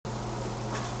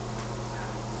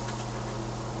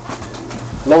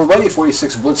Hello everybody,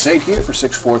 46 Blitz 8 here for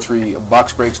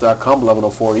 643boxbreaks.com,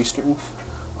 11:04 Eastern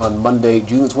on Monday,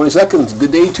 June 22nd.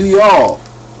 Good day to you all.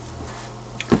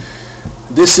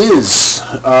 This is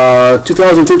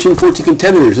 2013-14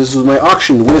 Contenders. This is my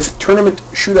auction with tournament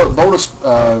shootout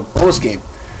bonus game.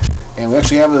 And we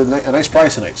actually have a nice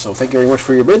prize tonight, so thank you very much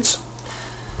for your bids.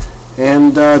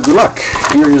 And good luck.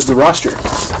 Here is the roster.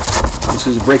 This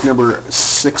is break number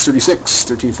 636,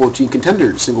 13-14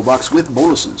 Contenders, single box with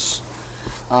bonuses.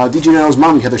 DJ Now's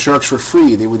Mom, you had the Sharks for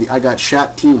free. They were the I Got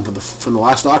Shat team from the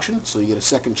last auction, so you get a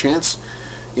second chance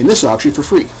in this auction for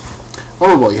free.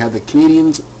 Overall, you have the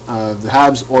Canadians, the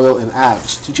Habs, Oil, and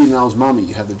Avs. DJ Now's Mommy,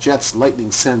 you have the Jets,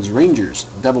 Lightning, Sens, Rangers,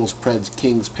 Devils, Preds,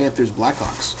 Kings, Panthers,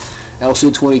 Blackhawks.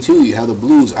 LC 22, you have the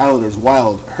Blues, Islanders,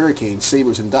 Wild, Hurricanes,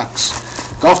 Sabres, and Ducks.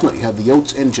 Golf Nut, you have the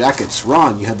Yotes and Jackets.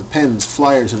 Ron, you have the Pens,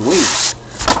 Flyers, and Wings.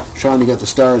 Sean, you got the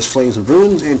Stars, Flames, and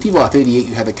Bruins. And T-Both 88,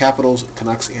 you have the Capitals,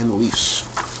 Canucks, and the Leafs.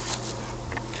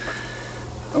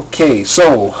 Okay,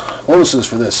 so bonuses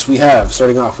for this.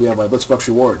 Starting off, we have my Blitzbucks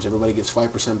rewards. Everybody gets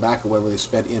 5% back of whatever they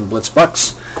spent in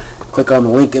Blitzbucks. Click on the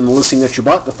link in the listing that you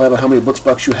bought to find out how many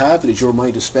Blitzbucks you have. It is your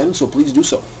money to spend, so please do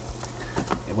so.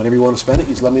 And whenever you want to spend it,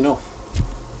 just let me know.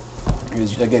 It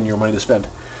is, again, your money to spend.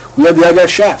 We have the I Got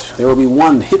Shat. There will be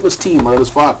one hitless team out of this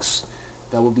box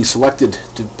that will be selected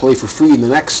to play for free in the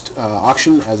next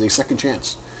auction as a second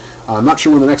chance. I'm not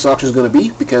sure when the next auction is going to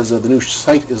be because the new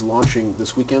site is launching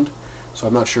this weekend, so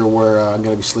I'm not sure where I'm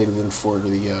going to be slated in for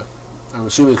the. I'm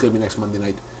assuming it's going to be next Monday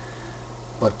night,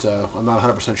 but I'm not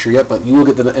 100% sure yet. But you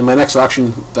will get in my next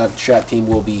auction. That Shat team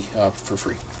will be for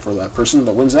free for that person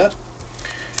that wins that.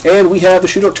 And we have the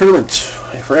shootout tournament.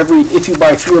 If you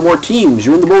buy 3 or more teams,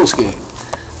 you're in the bonus game.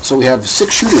 So we have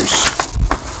 6 shooters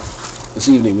this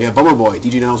evening. We have Bummer Boy,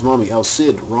 DJ Now's Mommy, El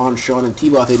Cid, Ron, Sean, and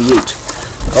T-Both 88.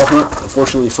 Golfnut,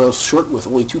 unfortunately, fell short with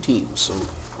only 2 teams, so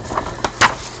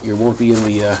you won't be in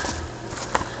the.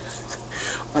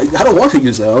 I don't want to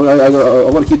use that. I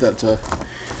want to keep that.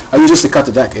 I use this to cut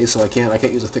the deck, so I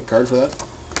can't use a thick card for that.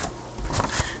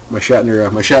 My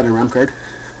Shatner Ram card.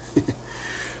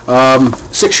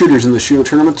 6 shooters in the shootout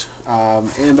tournament,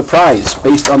 and the prize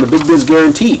based on the Big Biz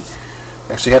guarantee.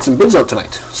 Actually had some bids out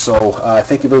tonight, so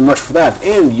thank you very much for that.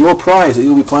 And your prize that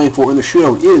you'll be playing for in the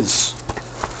shootout is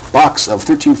box of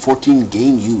 13-14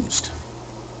 game used.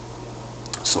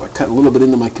 So I cut a little bit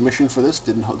into my commission for this.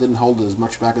 Didn't hold as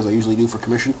much back as I usually do for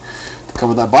commission to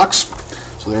cover that box.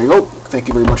 So there you go. Thank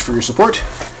you very much for your support,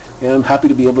 and I'm happy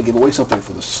to be able to give away something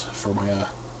for my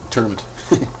tournament.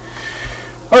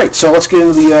 All right, so let's get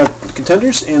into the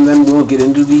contenders, and then we'll get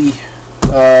into the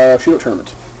shootout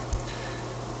tournament.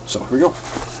 So here we go.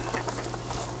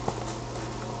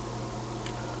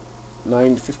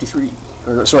 953,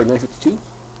 or sorry, 952.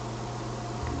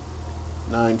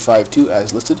 952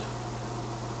 as listed.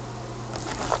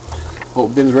 Oh,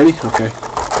 bin's ready? Okay.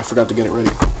 I forgot to get it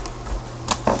ready.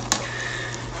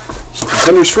 So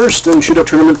contenders first, then shootout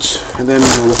tournament, and then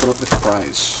we'll open up the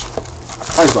prize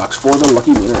box for the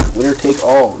lucky winner. Winner take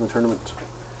all in the tournament.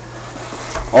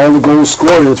 All the goals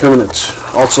scored in the tournament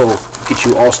also get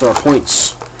you all-star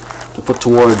points to put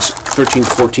towards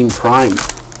 13-14 prime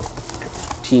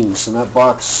teams. And that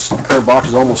box, the current box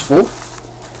is almost full,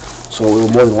 so it will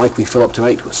more than likely fill up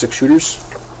tonight with 6 shooters.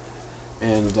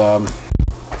 And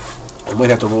I might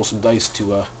have to roll some dice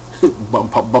to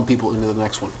bump people into the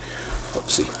next one.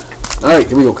 Let's see. All right,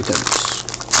 here we go, contenders.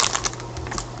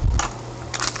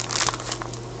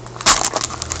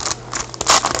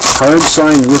 Hard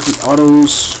signed rookie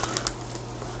autos.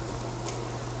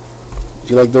 If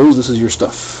you like those, this is your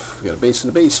stuff. We got a base and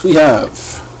a base. We have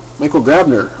Michael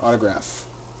Grabner autograph,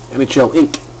 NHL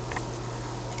Inc.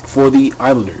 for the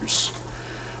Islanders.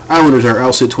 Islanders are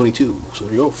LC 22. So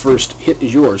there you go. First hit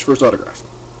is yours. First autograph.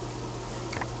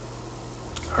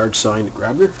 Hard signed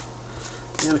Grabner,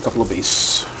 and a couple of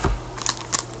base.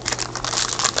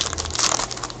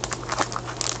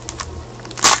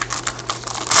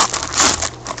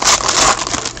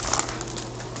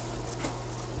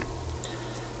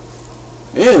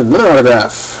 And another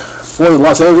autograph for the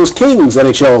Los Angeles Kings,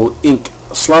 NHL Inc.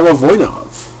 Slava Voinov.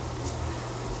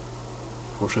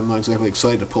 Unfortunately, I'm not exactly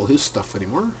excited to pull his stuff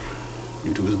anymore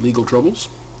due to his legal troubles.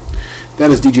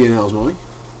 That is DJ Now's Mommy.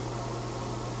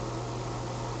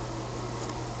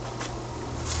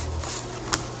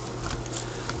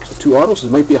 So 2 autos.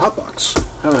 This might be a hot box. I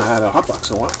haven't had a hot box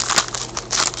in a while.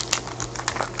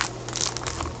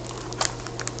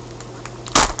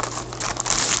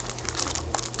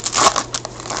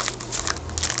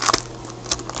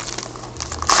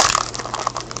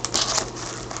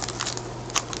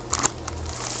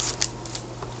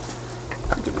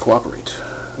 Cooperate.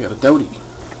 We got a Doughty.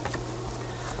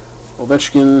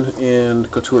 Ovechkin, and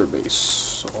Couture base.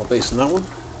 So all base in that one.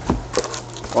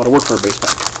 A lot of work for a base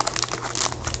pack.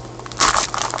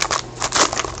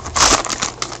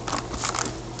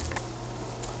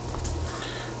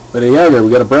 But a Jagger, we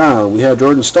got a Brown, we have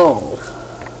Jordan Stahl.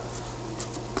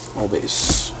 All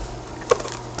base.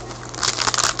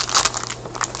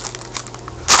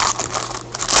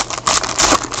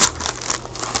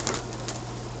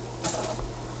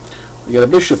 We got a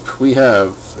Bishop, we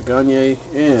have a Gagne,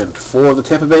 and for the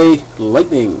Tampa Bay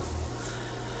Lightning,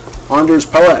 Anders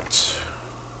Palat,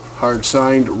 hard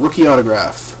signed rookie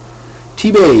autograph.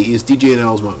 T-Bay is DJ and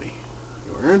L's mommy.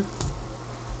 You Aaron?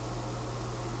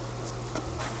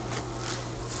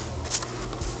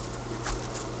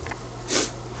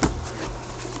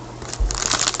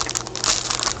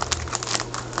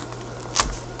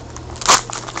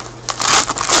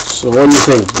 So what do you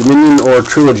think, Dominion or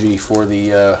Trilogy for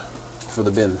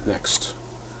the bin next?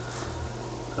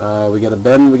 We got a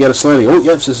Ben, we got a Slaney. Oh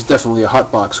yes, this is definitely a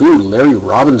hot box. Ooh, Larry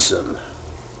Robinson.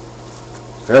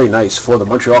 Very nice for the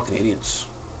Montreal Canadiens.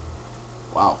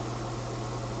 Wow,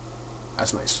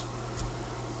 that's nice.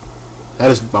 That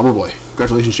is Bummer Boy.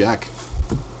 Congratulations, Jack.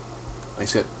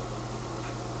 Nice hit.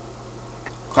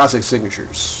 Classic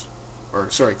signatures,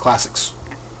 or sorry, classics.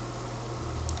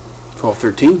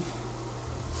 12-13.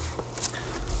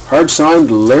 Hard signed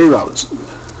Larry Robinson.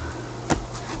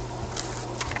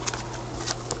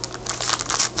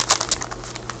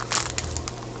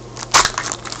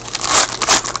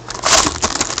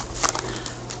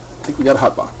 I think we got a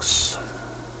hot box.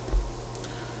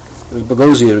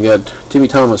 Bogosian, we got Timmy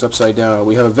Thomas upside down.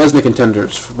 We have a Vezina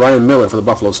Contenders for Brian Miller for the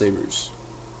Buffalo Sabres.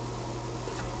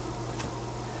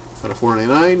 Out of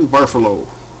 499, Barfalo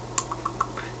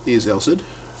is Elsid.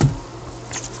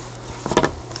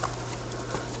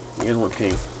 Here's one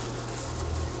king.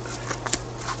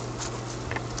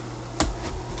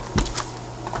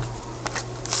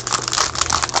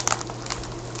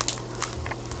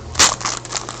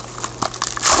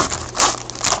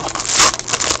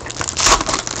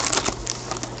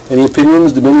 Any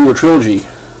opinions? Dominion or Trilogy?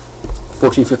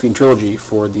 14-15 Trilogy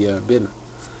for the bin.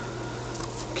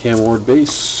 Cam Ward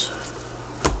base.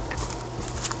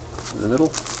 In the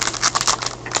middle.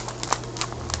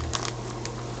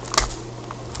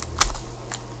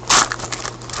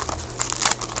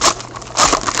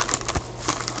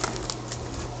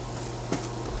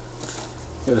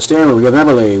 We got a Stanley, we got an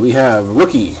Eberle, we have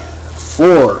rookie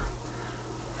for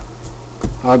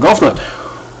Golf Nut,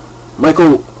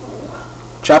 Michael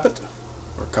Chaput,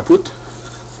 or Caput.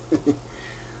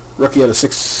 Rookie at a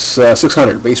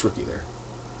 600, base rookie there.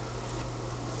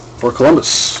 For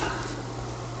Columbus.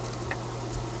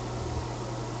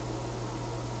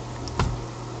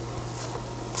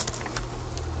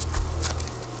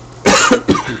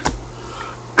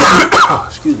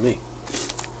 Excuse me.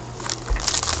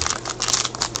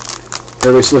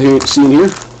 Everybody still here, seeing here?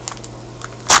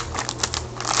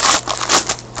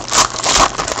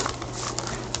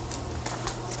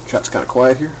 Chat's kind of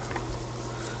quiet here.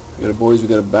 We got a boys, we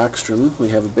got a Backstrom, we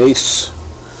have a base,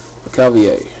 a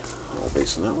Cavier. All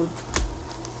base on that one.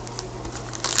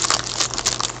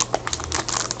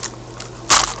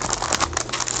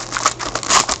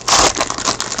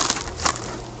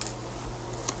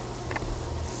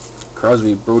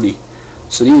 Crosby, Brody,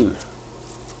 Sedin.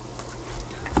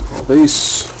 All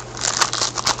base.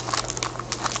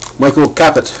 Michael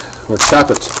Caput, or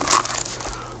Chaput.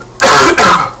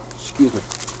 Excuse me.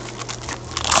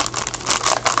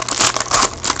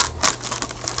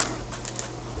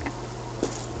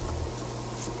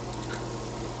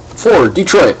 For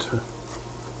Detroit,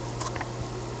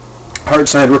 hard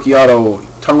signed rookie auto,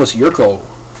 Thomas Yurko.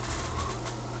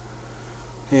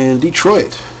 And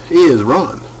Detroit is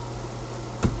Ron.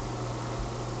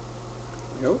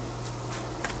 There we go.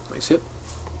 Nice hit.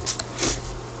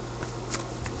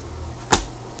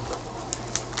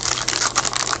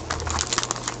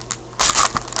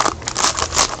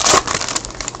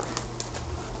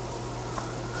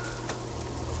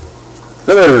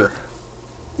 Another.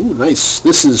 Ooh, nice.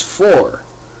 This is for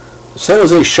the San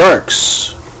Jose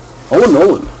Sharks. Owen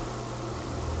Nolan.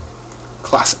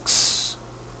 Classics.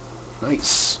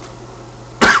 Nice.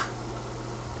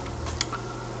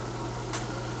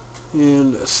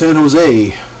 And San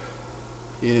Jose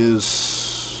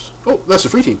is... Oh, that's the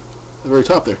free team. At the very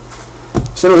top there.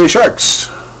 San Jose Sharks.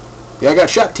 The I Got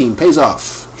Shot team pays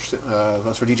off.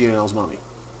 That's for DJ and L's mommy.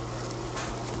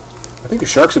 I think the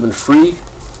Sharks have been free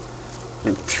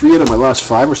in 3 out of my last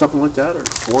 5 or something like that, or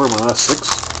 4 of my last 6.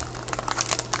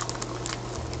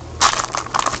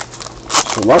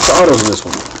 So lots of autos in this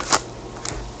one.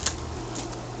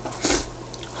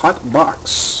 Hot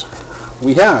box.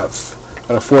 we have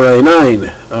out of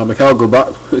 499 Mikhail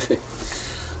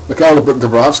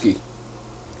Grabowski,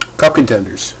 Cup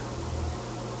Contenders.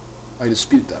 I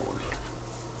dispute that one.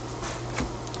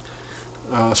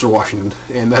 Sir Washington,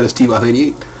 and that is T-Bot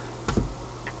 88.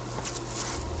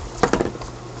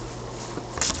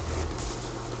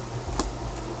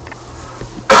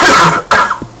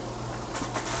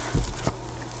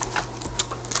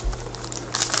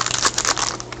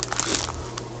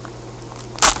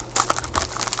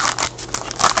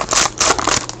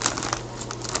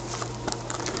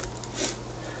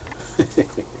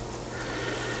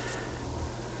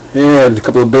 And a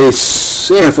couple of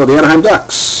base, and for the Anaheim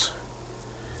Ducks,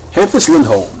 Hampus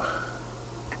Lindholm. Not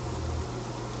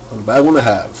a bad one to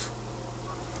have.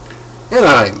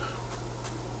 Anaheim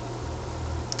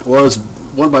was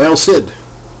won by El Cid.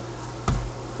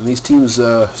 And these teams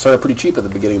started pretty cheap at the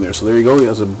beginning there, so there you go. He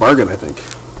has a bargain, I think.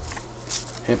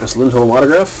 Hampus Lindholm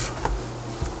autograph.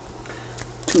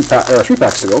 3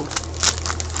 packs to go.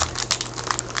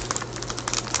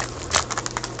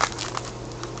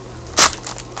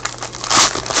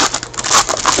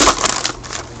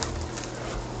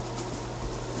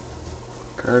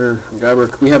 Carter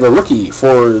Geiber. We have a rookie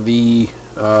for the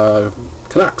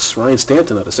Canucks, Ryan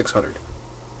Stanton at a 600.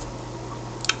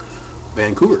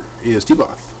 Vancouver is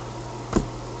T-Bot.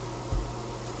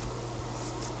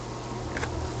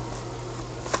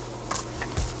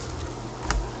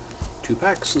 Two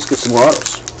packs. Let's get some more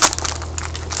autos.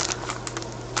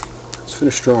 Let's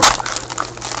finish strong.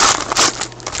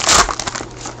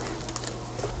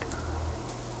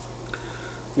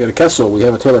 We got a Kessel. We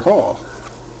have a Taylor Hall.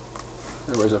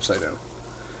 Everybody's upside down.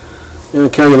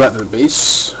 And carry that to the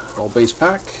base. All base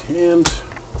pack. And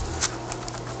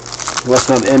left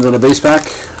on end on a base pack.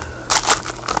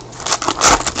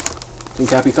 Think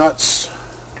happy thoughts.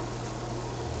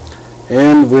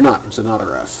 And we're not. It's an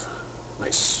autograph.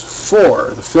 Nice.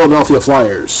 4. The Philadelphia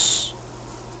Flyers.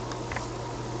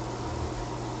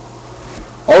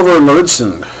 Oliver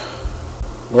Lauridsen.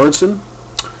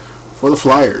 For the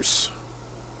Flyers.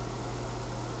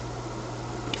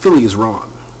 Philly is wrong.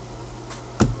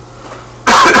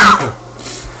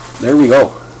 There we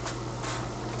go.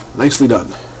 Nicely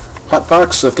done. Hot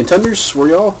box of Contenders. Were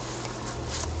y'all?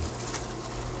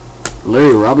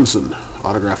 Larry Robinson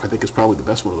autograph, I think, is probably the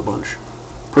best one of the bunch,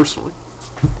 personally.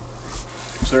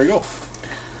 So there you go.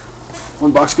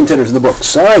 One box of Contenders in the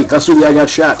books. All right, let's do the I Got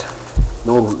Shot.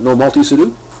 No multis to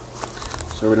do.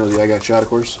 So everyone knows the I Got Shot, of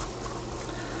course.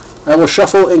 I will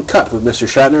shuffle and cut with Mr.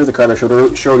 Shatner. The card I showed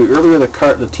you earlier,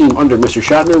 the team under Mr.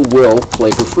 Shatner will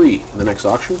play for free in the next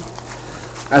auction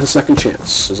as a second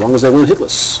chance, as long as they win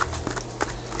hitless.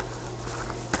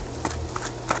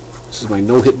 This is my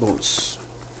no-hit bonus.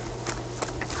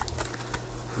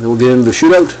 And then we'll get into the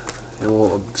shootout,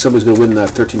 and somebody's going to win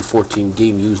that 13-14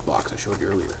 game used box I showed you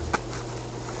earlier.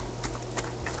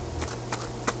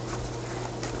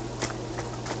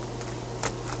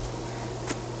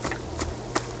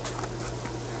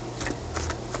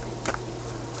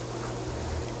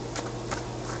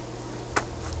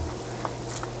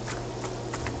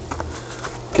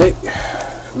 Okay,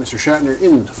 Mr. Shatner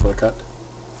in for a cut.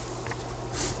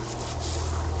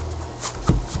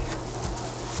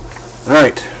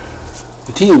 Alright,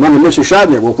 the team under Mr.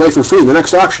 Shatner will play for free in the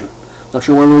next auction. Not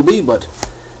sure when it will be, but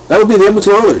that will be the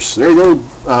Edmonton Oilers. There you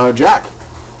go, Jack.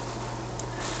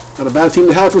 Not a bad team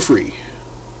to have for free.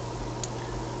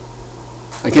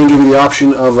 I can give you the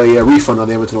option of a refund on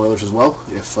the Edmonton Oilers as well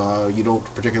if you don't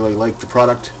particularly like the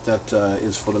product that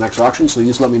is for the next auction. So you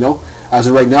just let me know. As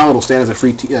of right now, it'll stand as a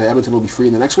free. Edmonton will be free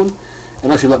in the next one,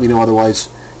 unless you let me know otherwise,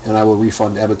 and I will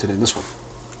refund Edmonton in this one.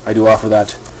 I do offer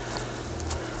that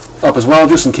up as well,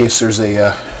 just in case there's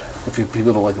if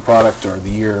people don't like the product or the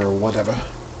year or whatever.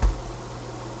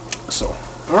 So,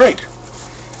 all right.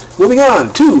 Moving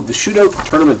on to the shootout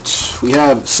tournament. We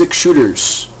have 6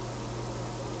 shooters.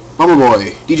 Bummer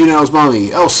Boy, DJ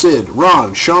Nalsbami, El Cid,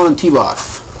 Ron, Sean, and T-Bot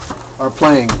are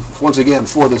playing once again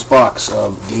for this box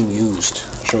of game used.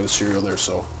 I'll show you the serial there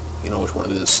so you know which one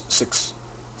it is.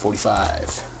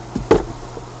 645.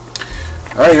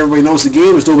 Alright, everybody knows the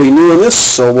game. There's nobody new in this,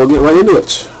 so we'll get right into it.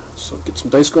 So get some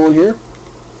dice going here.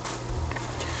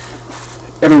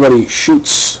 Everybody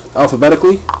shoots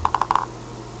alphabetically.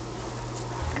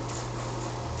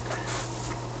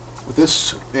 With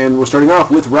this, and we're starting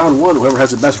off with round 1. Whoever has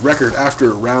the best record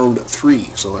after round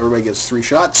 3. So everybody gets 3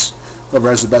 shots. Whoever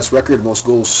has the best record, most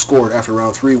goals scored after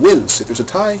round 3 wins. If there's a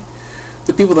tie,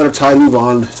 the people that are tied move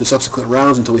on to subsequent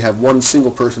rounds until we have one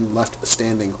single person left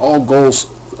standing. All goals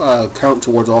count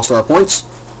towards all-star points,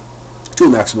 to a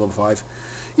maximum of 5.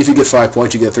 If you get 5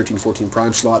 points, you get a 13-14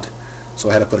 prime slot. so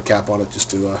I had to put a cap on it just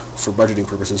to for budgeting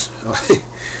purposes.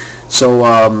 So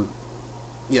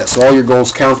yeah, so all your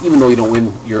goals count, even though you don't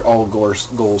win. Your all goals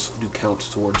do count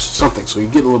towards something, so you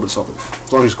get a little bit of something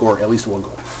as long as you score at least one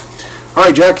goal. All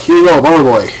right, Jack, here you go, Bomber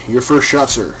Boy. Your first shot,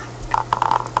 sir.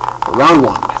 For round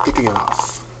 1, kicking it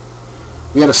off.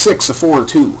 We had a 6, a 4, and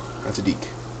a 2. That's a deke.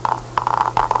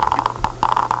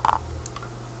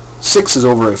 6 is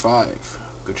over a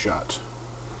 5. Good shot.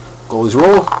 Goalies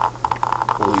roll.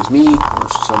 Goalies me. Or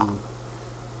some.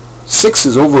 6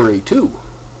 is over a 2.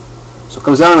 So it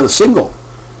comes down to the single.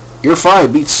 Your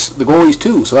 5 beats the goalie's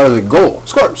 2, so that is a goal.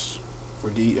 Scores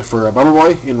for a Bomber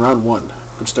Boy in round 1.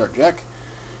 Good start, Jack.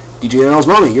 DJ NL's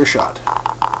Mommy, your shot.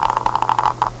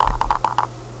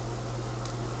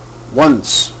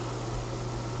 1s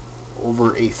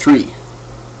over a 3.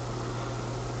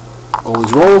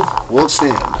 Goalies roll. Will it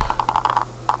stand?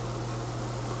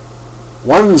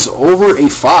 1s over a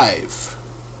 5.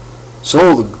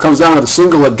 So it comes down to the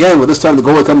single again, but this time the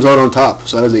goalie comes out on top.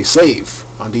 So that is a save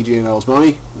on DJ NL's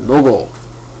Mommy. No goal.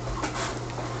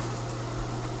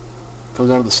 Comes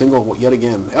down to the single yet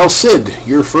again. El Cid,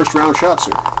 your first round shot,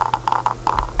 sir.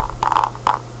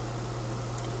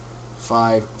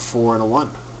 5, 4, and a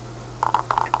 1.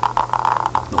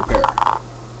 No pair.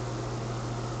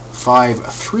 5,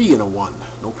 3, and a 1.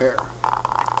 No pair.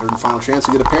 Third and final chance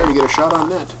to get a pair to get a shot on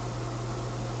net.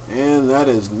 And that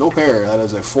is no pair. That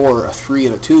is a 4, a 3,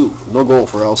 and a 2. No goal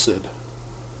for El Cid.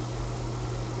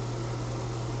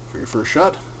 For your first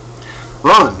shot.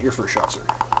 Ron, your first shot, sir.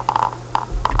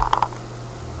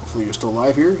 Hopefully you're still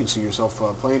alive here. You can see yourself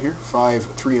playing here.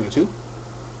 5, 3, and a 2.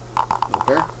 No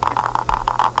pair.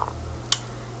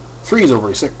 3 is over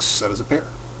a 6. That is a pair.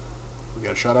 We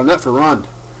got a shot on net for Ron.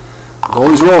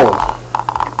 Goalies roll.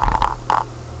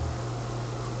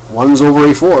 1's over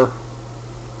a 4.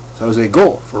 So that is a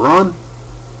goal for Ron.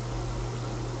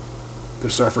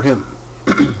 Good start for him.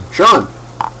 Sean,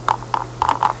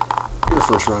 your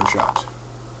first round shot.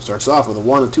 Starts off with a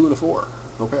 1, a 2, and a 4.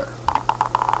 No pair.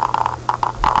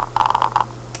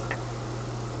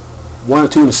 1, a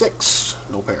 2, and a 6.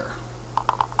 No pair.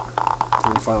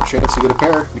 Third and final chance to get a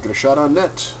pair. You get a shot on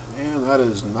net. And that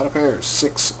is not a pair.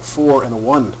 6, 4, and a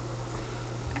 1.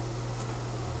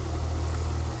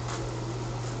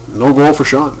 No goal for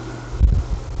Sean.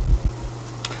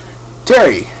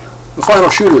 Terry, the final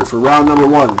shooter for round number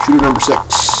 1. Shooter number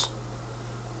 6.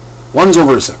 1's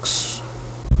over a 6. So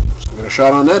get a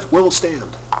shot on net. Will it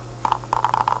stand?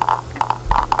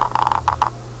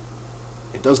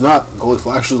 It does not. Goalie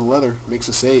flashes the leather. Makes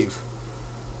a save.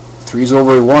 3's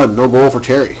over a 1. No goal for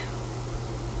Terry.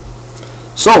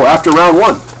 So, after round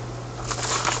 1,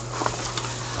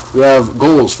 we have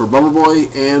goals for Bomber Boy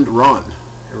and Ron.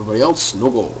 Everybody else, no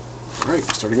goal. Alright,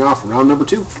 starting off round number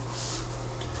 2.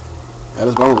 That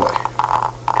is Bomber Boy.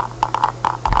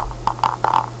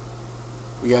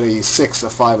 We got a 6, a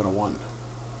 5, and a 1.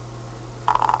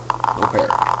 No pair.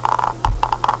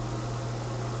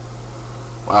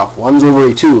 Wow, 1's over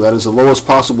a 2. That is the lowest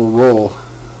possible roll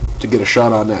to get a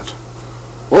shot on net.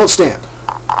 Will it stand?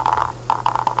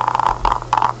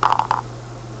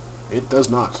 It does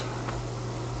not.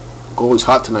 Goalie's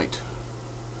hot tonight.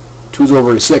 2's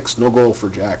over a 6. No goal for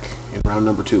Jack in round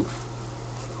number 2.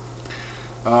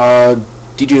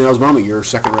 DJ NL's Mommy, your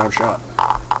second round shot.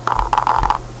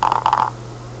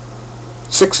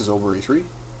 6 is over a 3.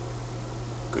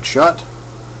 Good shot.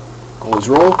 Goalies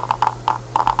roll.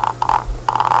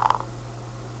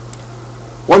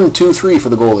 1, 2, 3 for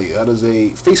the goalie. That is a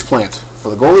face plant for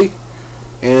the goalie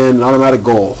and an automatic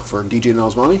goal for DJ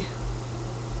NL's Mommy.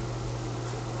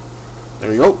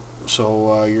 There you go.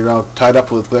 So you're now tied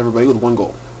up with everybody with 1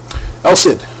 goal. El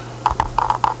Cid,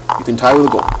 you can tie with a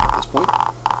goal at this point.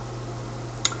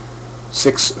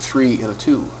 6, 3, and a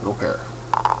 2. No pair.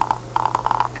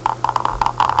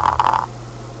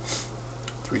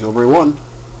 3's over a 1.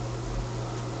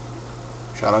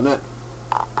 Shot on net.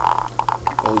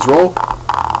 Goalies roll.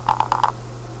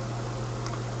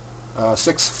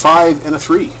 6, 5, and a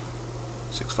 3.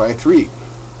 6, 5, 3.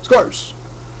 Scores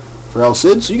for El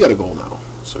Cid, so you got a goal now.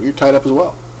 So you're tied up as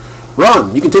well.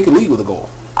 Ron, you can take a lead with a goal.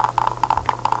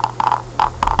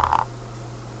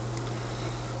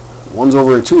 1's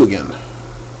over a 2 again.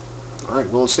 Alright,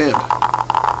 will it stand?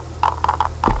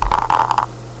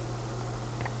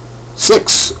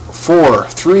 6, 4,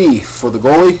 3 for the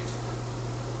goalie.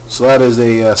 So that is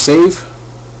a save.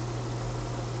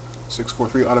 6, 4,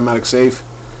 3 automatic save.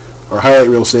 Or highlight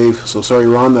reel save. So sorry,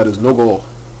 Ron, that is no goal.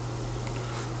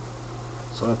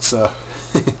 So that's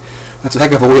that's a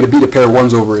heck of a way to beat a pair of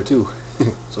 1s over a 2.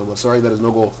 So sorry, that is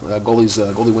no goal.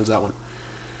 Goalie wins that one.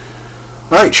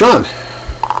 All right, Sean.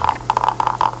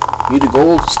 You need a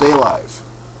goal to stay alive.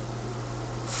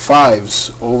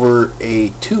 5s over a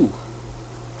 2.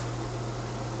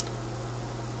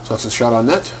 So that's a shot on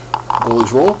net.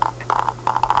 Goalies roll.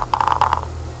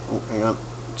 Oh, hang on.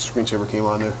 Screensaver came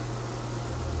on there.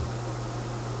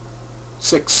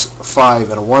 6, 5,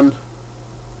 and a 1.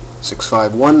 6,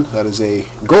 5, 1. That is a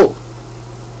goal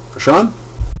for Sean.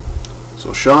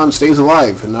 So Sean stays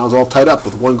alive, and now is all tied up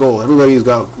with 1 goal. Everybody's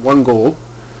got 1 goal.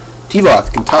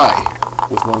 Tivoth can tie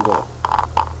with 1 goal.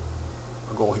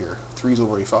 A goal here. 3s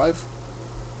over a 5.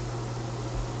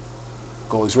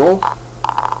 Goalies roll.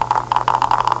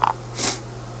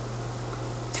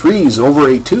 3s over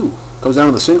a 2. Comes down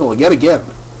to the single again.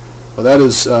 Well, that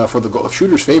is for the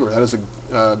shooter's favor. That is a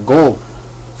goal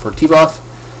for Tivoth.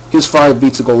 His 5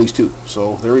 beats the goalie's 2.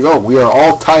 So there we go. We are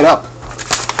all tied up.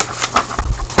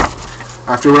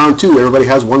 After round 2, everybody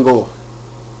has 1 goal.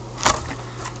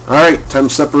 Alright, time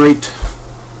to separate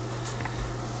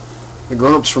the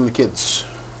grown-ups from the kids.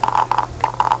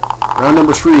 Round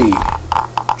number 3.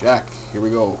 Jack, here we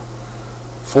go.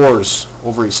 4s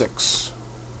over a 6.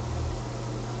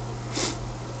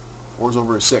 4s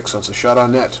over a 6. That's a shot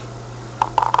on net.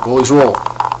 Goalies roll.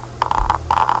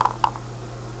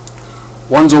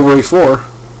 1s over a 4.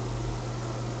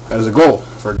 That is a goal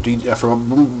for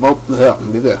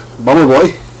Bummer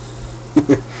Boy.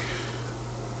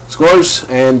 Scores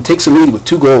and takes the lead with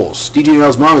 2 goals. DJ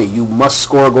Nell's Mommy, you must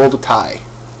score a goal to tie.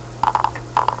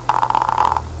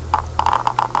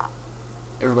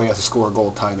 Everybody has to score a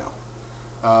goal to tie now.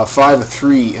 5, a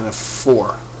 3, and a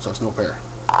 4. So it's no pair.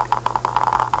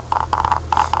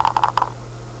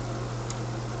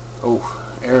 Oh,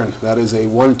 Aaron, that is a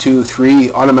 1, 2,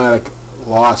 3 automatic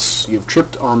loss. You've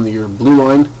tripped on your blue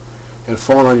line and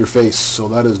fallen on your face. So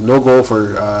that is no goal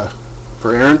for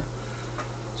Aaron.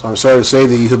 So I'm sorry to say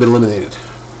that you have been eliminated.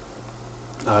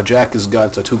 Jack has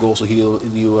got 2 goals, so he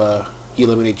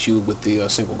eliminates you with the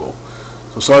single goal.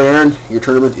 So sorry, Aaron, your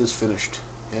tournament is finished,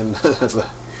 and that's an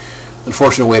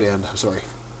unfortunate way to end. I'm sorry.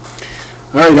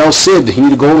 All right, now Sid, you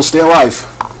need a goal to stay alive.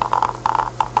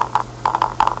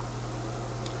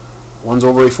 1s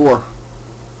over a 4.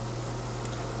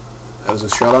 That is a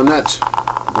shot on net.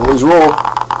 Goalies roll.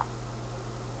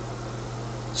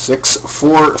 6,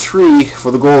 4, 3 for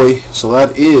the goalie. So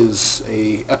that is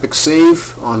a epic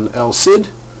save on El Cid.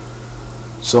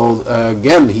 So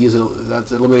again,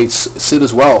 that eliminates Sid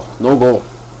as well. No goal.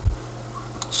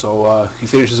 So he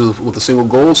finishes with a single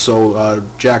goal. So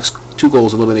Jack's 2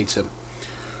 goals eliminates him.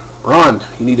 Ron,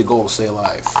 you need a goal to stay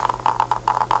alive.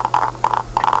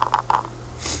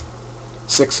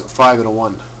 6, 5, and a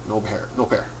 1. No pair. No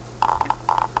pair.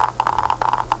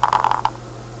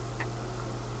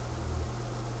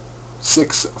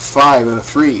 6, 5, and a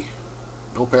 3.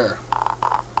 No pair.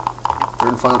 Third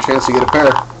and final chance to get a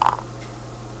pair.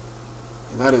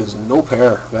 And that is no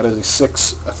pair. That is a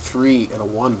 6, a 3, and a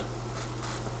 1.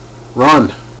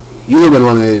 Ron, you have been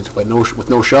eliminated with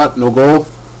no shot, no goal.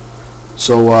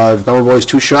 So Bummer Boy's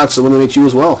 2 shots eliminate you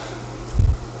as well.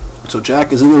 So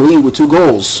Jack is in the lead with 2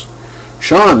 goals.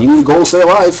 Sean, you need a goal to stay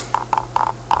alive.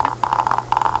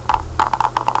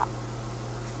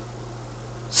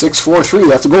 6, 4, 3.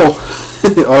 That's a goal.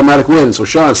 Automatic win. So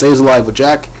Sean stays alive with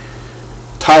Jack,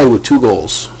 tied with 2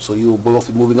 goals. So you will both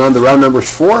be moving on to round number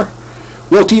 4.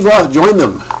 Will Tiva join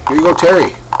them? Here you go,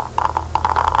 Terry.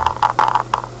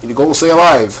 You need a goal to stay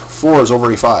alive. 4s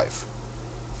over a 5.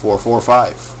 4, 4,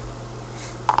 5.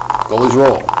 Goalies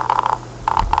roll.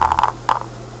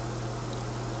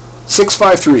 6,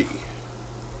 5, 3.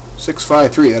 6,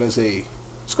 5, 3. That is a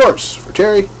scores for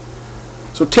Terry.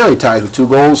 So Terry ties with 2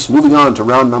 goals. Moving on to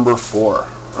round number 4.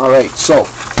 All right, so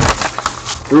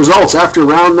the results after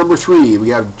round number 3. We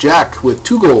have Jack with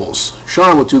 2 goals,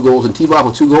 Sean with 2 goals, and T-Bob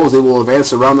with 2 goals. They will advance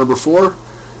to round number 4.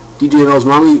 DJ Nell's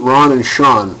Mommy, Ron, and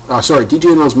Sean.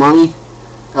 DJ Nell's Mommy,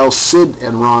 El Cid,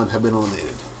 and Ron have been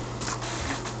eliminated.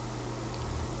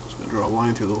 Just going to draw a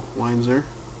line through the lines there.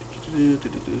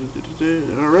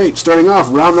 All right, starting off,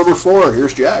 round number 4.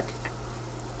 Here's Jack.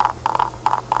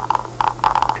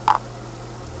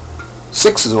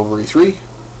 6 is over a 3.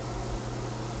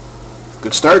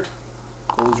 Good start.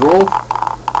 Goals roll.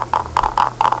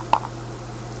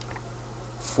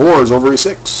 4 is over a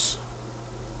 6.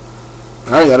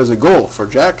 All right, that is a goal for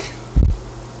Jack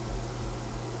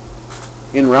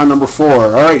in round number 4.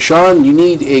 All right, Sean, you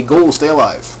need a goal to stay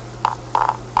alive.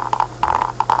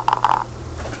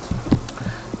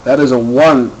 That is a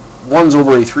 1. 1's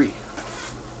over a 3.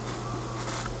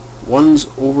 1's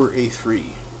over a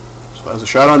 3. So that's a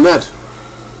shot on net.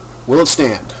 Will it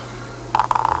stand?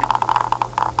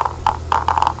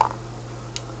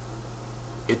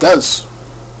 It does.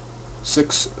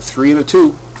 6, 3, and a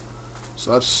 2. So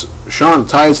that's Sean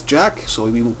ties Jack. So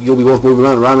you'll be both moving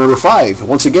on to round number 5.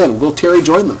 Once again, will Terry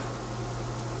join them?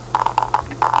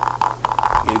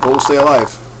 Need a goal to stay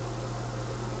alive.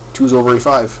 2's over a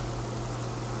 5.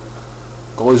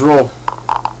 Goalies roll.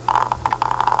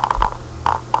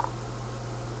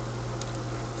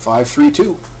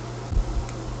 5-3-2.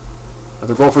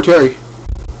 Another goal for Terry.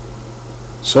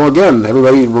 So again,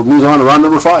 everybody moves on to round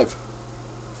number 5.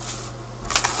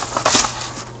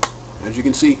 As you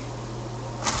can see,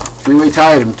 3-way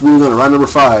tied and moving on to round number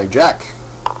 5. Jack.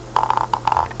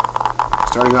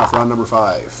 Starting off round number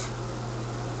 5.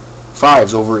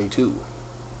 5's over a 2.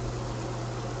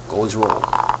 Goalies roll.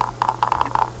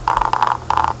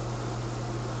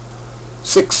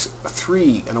 6, a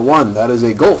 3, and a 1. That is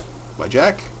a goal by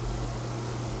Jack.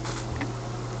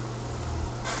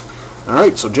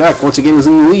 Alright, so Jack once again is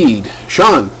in the lead.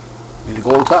 Sean, need a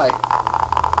goal tie.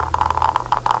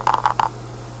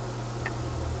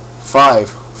 5,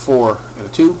 4, and a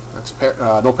 2. That's a pair,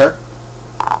 no pair.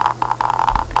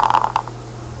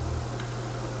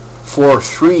 4,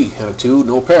 3, and a 2.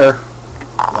 No pair.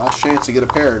 Last chance to get a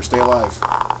pair and stay alive.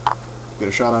 Get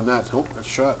a shot on that. Oh, that's a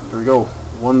shot. There we go.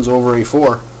 1's over a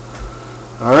 4.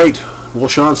 Alright, will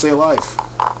Sean stay alive?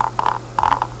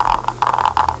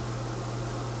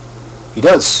 He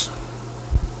does.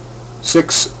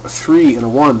 6, 3, and a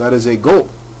 1. That is a goal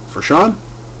for Sean.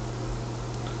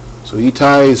 So he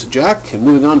ties Jack and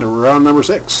moving on to round number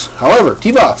 6. However,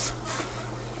 T-Boff,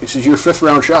 this is your 5th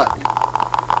round shot.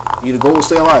 You need a goal to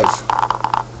stay alive.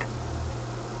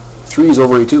 3's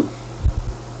over a 2.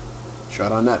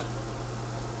 Shot on net.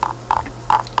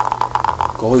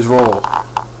 Goalies roll.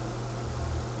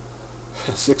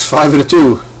 6, 5, and a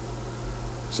 2.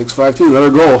 6, 5, 2. Another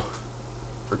goal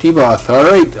for T-Boff. All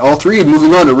right, all three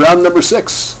moving on to round number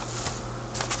 6.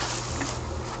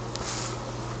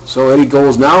 So any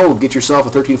goals now, get yourself a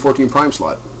 13-14 prime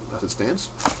slot as it stands.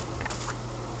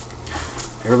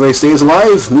 Everybody stays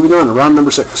alive. Moving on to round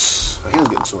number 6. My hand's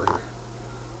getting sore here.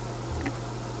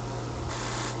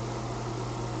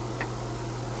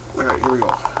 All right, here we go.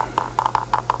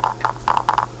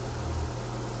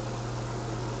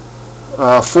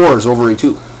 4's over a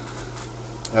 2.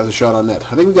 Has a shot on net.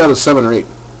 I think we got a 7 or 8.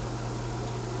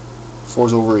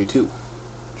 4's over a 2.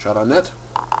 Shot on net.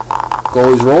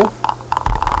 Goalies roll.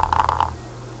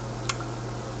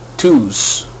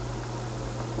 2's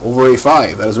over a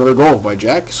 5. That is another goal by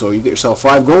Jack. So you get yourself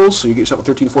 5 goals. So you get yourself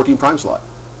a 13-14 prime slot.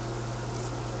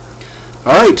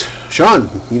 All right, Sean,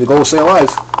 you need a goal to stay alive.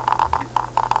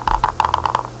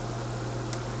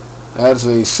 That's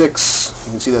a 6.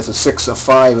 You can see that's a 6, a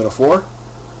 5, and a 4.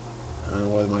 I don't know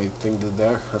what my thing did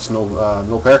there. That's no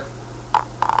pair.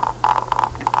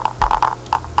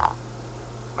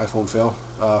 iPhone fail.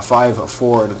 5, a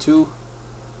 4, and a 2.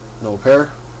 No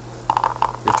pair.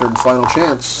 Your third and final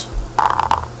chance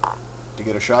to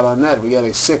get a shot on net. We got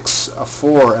a 6, a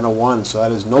 4, and a 1. So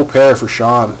that is no pair for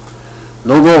Sean.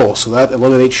 No goal. So that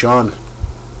eliminates Sean.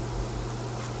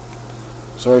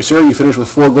 Sorry, sir. You finished with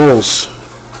 4 goals.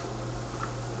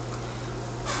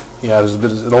 Yeah, there's a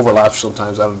bit of, it overlaps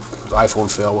sometimes. iPhone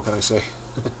fail. What can I say?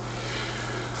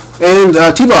 And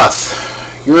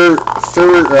T-Both, your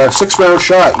 6th round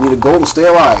shot. You need a goal to stay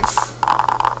alive.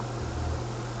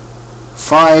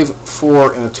 5,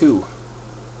 4, and a 2.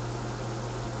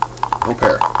 No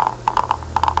pair.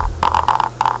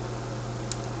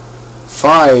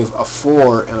 5, a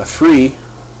 4, and a 3.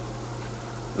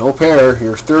 No pair.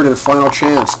 Your third and final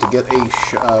chance to get a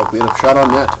shot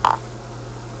on net.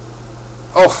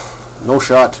 Oh, no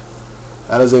shot.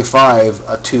 That is a 5,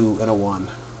 a 2, and a 1.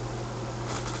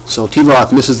 So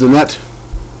T-Rock misses the net.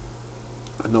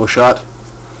 No shot.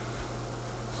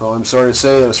 So I'm sorry to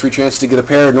say there's 3 chances to get a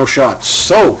pair, no shots.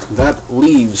 So that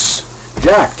leaves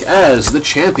Jack as the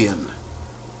champion.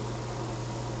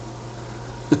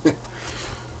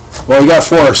 Well, you got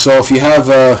 4. So if you have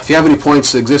any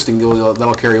points existing,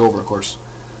 that'll carry over, of course.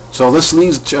 So this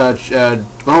leaves Mountain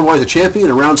Boy the champion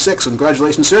in round 6.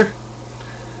 Congratulations, sir.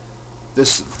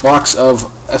 This box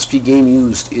of SP Game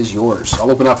Used is yours. I'll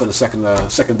open up in a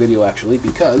second video actually,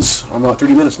 because I'm about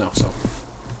 30 minutes now. So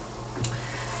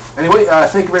anyway,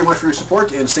 thank you very much for your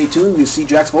support, and stay tuned to see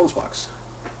Jack's bonus box.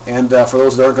 And for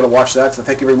those that aren't going to watch that,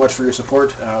 thank you very much for your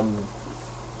support.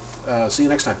 See you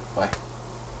next time. Bye.